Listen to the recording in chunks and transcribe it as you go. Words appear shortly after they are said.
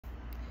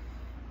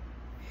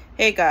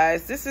Hey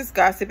guys, this is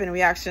Gossip and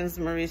Reactions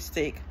Marie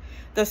Steak.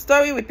 The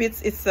story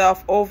repeats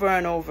itself over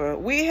and over.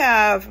 We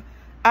have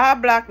our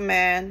black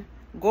man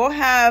go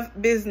have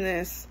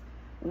business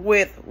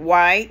with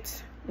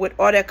white, with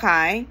other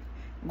kind,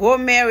 go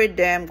marry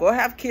them, go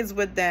have kids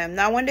with them.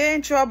 Now when they're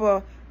in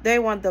trouble, they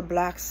want the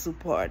black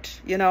support,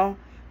 you know.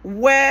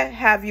 Where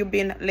have you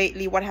been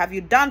lately? What have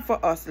you done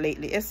for us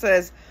lately? It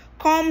says,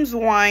 Combs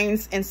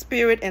Wines and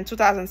Spirit in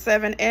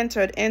 2007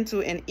 entered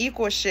into an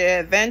equal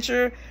share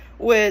venture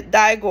with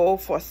Daigou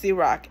for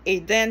Ciroc, a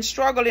then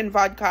struggling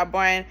vodka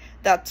brand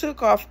that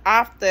took off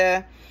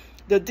after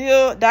the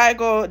deal.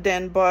 Daigou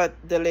then bought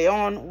De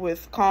Leon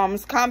with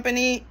Combs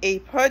Company. A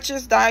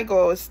purchase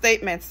Daigou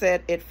statement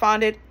said it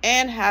funded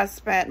and has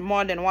spent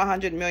more than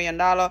 $100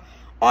 million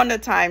on the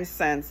time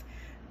since.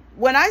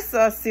 When I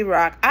saw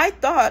Ciroc, I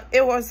thought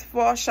it was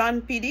for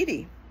Sean P.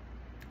 Diddy.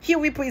 He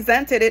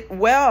represented it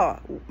well.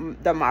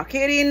 The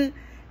marketing,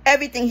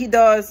 everything he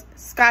does,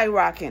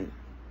 skyrocketing.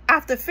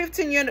 After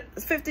 15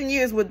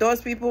 years with those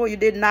people, you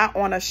did not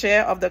own a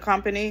share of the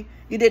company.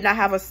 You did not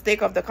have a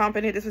stake of the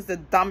company. This is the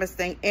dumbest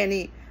thing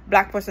any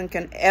black person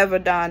can ever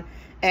done.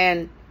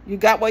 And you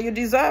got what you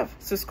deserve.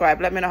 Subscribe.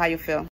 Let me know how you feel.